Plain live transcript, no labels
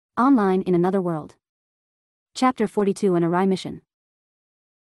Online in Another World. Chapter 42. An Awry Mission.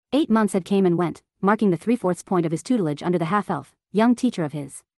 8 months had came and went, marking the 3/4 point of his tutelage under the half-elf, young teacher of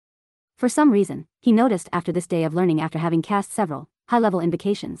his. For some reason, he noticed after this day of learning, after having cast several high-level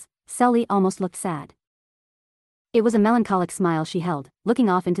invocations, Sully almost looked sad. It was a melancholic smile she held, looking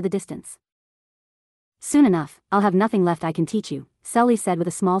off into the distance. "Soon enough, I'll have nothing left I can teach you," Sully said with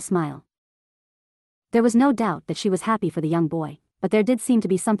a small smile. There was no doubt that she was happy for the young boy, but there did seem to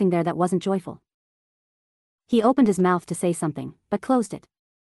be something there that wasn't joyful. He opened his mouth to say something, but closed it.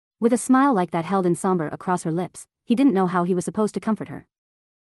 With a smile like that held in somber across her lips, he didn't know how he was supposed to comfort her.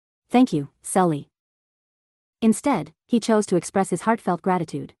 "Thank you, Sully." Instead, he chose to express his heartfelt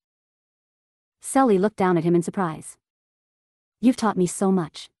gratitude. Sully looked down at him in surprise. "You've taught me so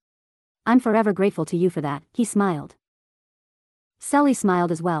much. I'm forever grateful to you for that," he smiled. Sully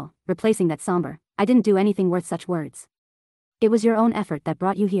smiled as well, replacing that somber, "I didn't do anything worth such words. It was your own effort that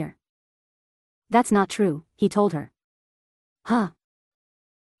brought you here." "That's not true," he told her. "Huh.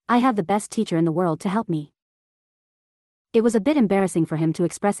 I have the best teacher in the world to help me." It was a bit embarrassing for him to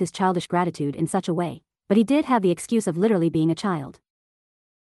express his childish gratitude in such a way, but he did have the excuse of literally being a child.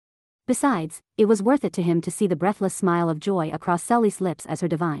 Besides, it was worth it to him to see the breathless smile of joy across Sully's lips as her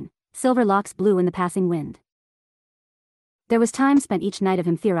divine silver locks blew in the passing wind. There was time spent each night of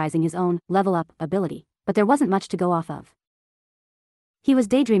him theorizing his own level-up ability, but there wasn't much to go off of. He was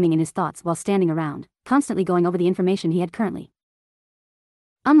daydreaming in his thoughts while standing around, constantly going over the information he had currently.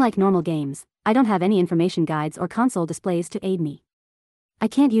 "Unlike normal games, I don't have any information guides or console displays to aid me. I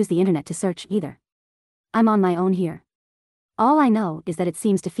can't use the internet to search either. I'm on my own here. All I know is that it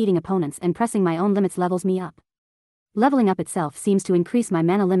seems defeating opponents and pressing my own limits levels me up. Leveling up itself seems to increase my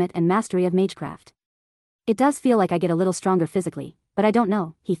mana limit and mastery of magecraft. It does feel like I get a little stronger physically, but I don't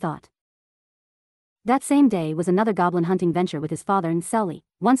know," he thought. That same day was another goblin hunting venture with his father and Sully,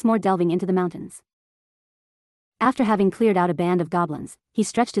 once more delving into the mountains. After having cleared out a band of goblins, he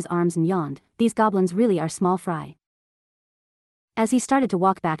stretched his arms and yawned. "These goblins really are small fry." As he started to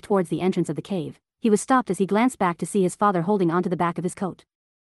walk back towards the entrance of the cave, he was stopped as he glanced back to see his father holding onto the back of his coat.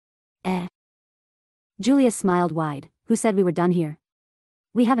 Julius smiled wide. "Who said we were done here?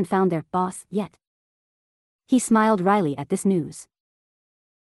 We haven't found their boss yet." He smiled wryly at this news.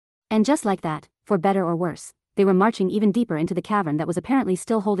 And just like that, for better or worse, they were marching even deeper into the cavern that was apparently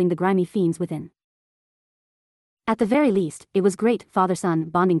still holding the grimy fiends within. At the very least, it was great father-son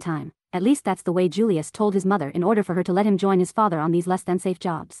bonding time. At least that's the way Julius told his mother in order for her to let him join his father on these less-than-safe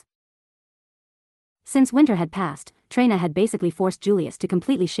jobs. Since winter had passed, Trina had basically forced Julius to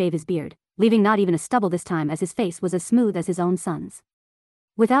completely shave his beard, leaving not even a stubble this time, as his face was as smooth as his own son's.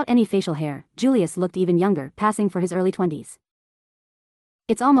 Without any facial hair, Julius looked even younger, passing for his early 20s.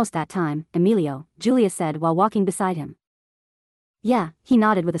 "It's almost that time, Emilio," Julius said while walking beside him. "Yeah," he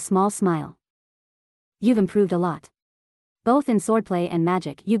nodded with a small smile. "You've improved a lot. Both in swordplay and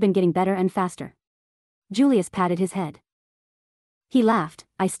magic, you've been getting better and faster." Julius patted his head. He laughed.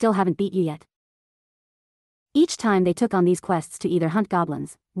 "I still haven't beat you yet." Each time they took on these quests to either hunt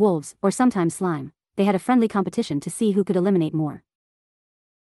goblins, wolves, or sometimes slime, they had a friendly competition to see who could eliminate more.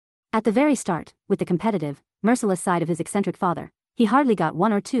 At the very start, with the competitive, merciless side of his eccentric father, he hardly got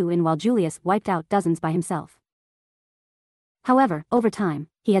 1 or 2 in, while Julius wiped out dozens by himself. However, over time,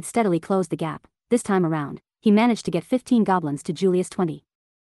 he had steadily closed the gap. This time around, he managed to get 15 goblins to Julius' 20.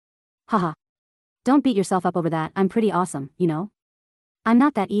 "Haha. Don't beat yourself up over that, I'm pretty awesome, you know? I'm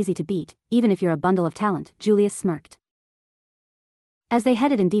not that easy to beat, even if you're a bundle of talent," Julius smirked. As they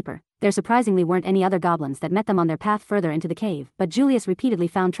headed in deeper, there surprisingly weren't any other goblins that met them on their path further into the cave, but Julius repeatedly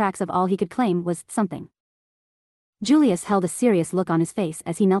found tracks of all he could claim was something. Julius held a serious look on his face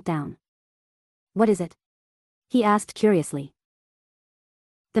as he knelt down. "What is it?" he asked curiously.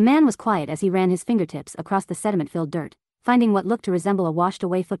 The man was quiet as he ran his fingertips across the sediment-filled dirt, finding what looked to resemble a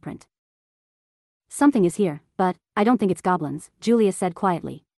washed-away footprint. "Something is here, but I don't think it's goblins," Julius said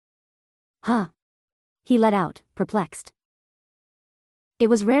quietly. "Huh?" he let out, perplexed. It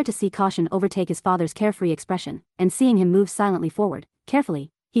was rare to see caution overtake his father's carefree expression, and seeing him move silently forward,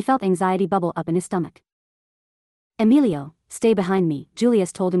 carefully, he felt anxiety bubble up in his stomach. "Emilio, stay behind me,"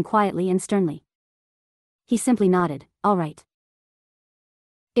 Julius told him quietly and sternly. He simply nodded. "All right."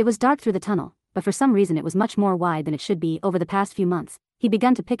 It was dark through the tunnel, but for some reason it was much more wide than it should be. Over the past few months, he'd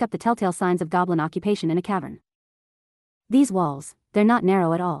begun to pick up the telltale signs of goblin occupation in a cavern. These walls, they're not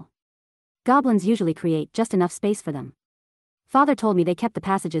narrow at all. Goblins usually create just enough space for them. Father told me they kept the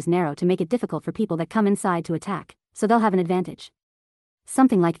passages narrow to make it difficult for people that come inside to attack, so they'll have an advantage.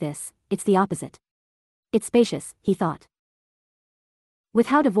 Something like this, it's the opposite. It's spacious, he thought. With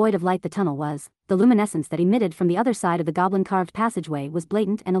how devoid of light the tunnel was, the luminescence that emitted from the other side of the goblin-carved passageway was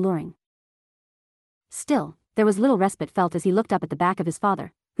blatant and alluring. Still, there was little respite felt as he looked up at the back of his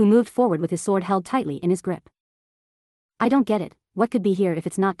father, who moved forward with his sword held tightly in his grip. I don't get it, what could be here if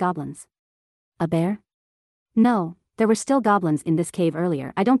it's not goblins? A bear? No, there were still goblins in this cave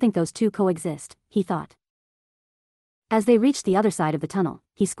earlier. I don't think those two coexist, he thought. As they reached the other side of the tunnel,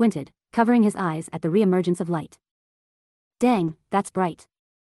 he squinted, covering his eyes at the re-emergence of light. Dang, that's bright.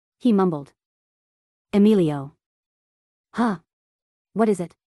 He mumbled. Emilio. Huh? What is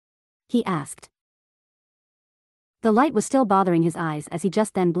it? He asked. The light was still bothering his eyes as he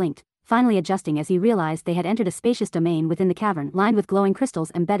just then blinked, finally adjusting as he realized they had entered a spacious domain within the cavern lined with glowing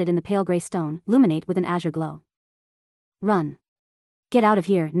crystals embedded in the pale gray stone, luminate with an azure glow. Run. Get out of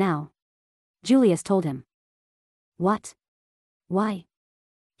here, now. Julius told him. What? Why?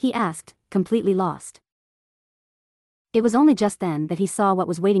 He asked, completely lost. It was only just then that he saw what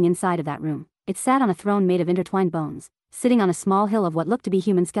was waiting inside of that room. It sat on a throne made of intertwined bones, sitting on a small hill of what looked to be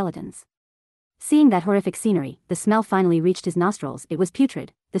human skeletons. Seeing that horrific scenery, the smell finally reached his nostrils. It was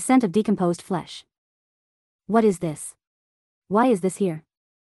putrid, the scent of decomposed flesh. What is this? Why is this here?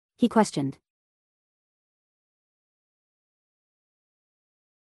 He questioned.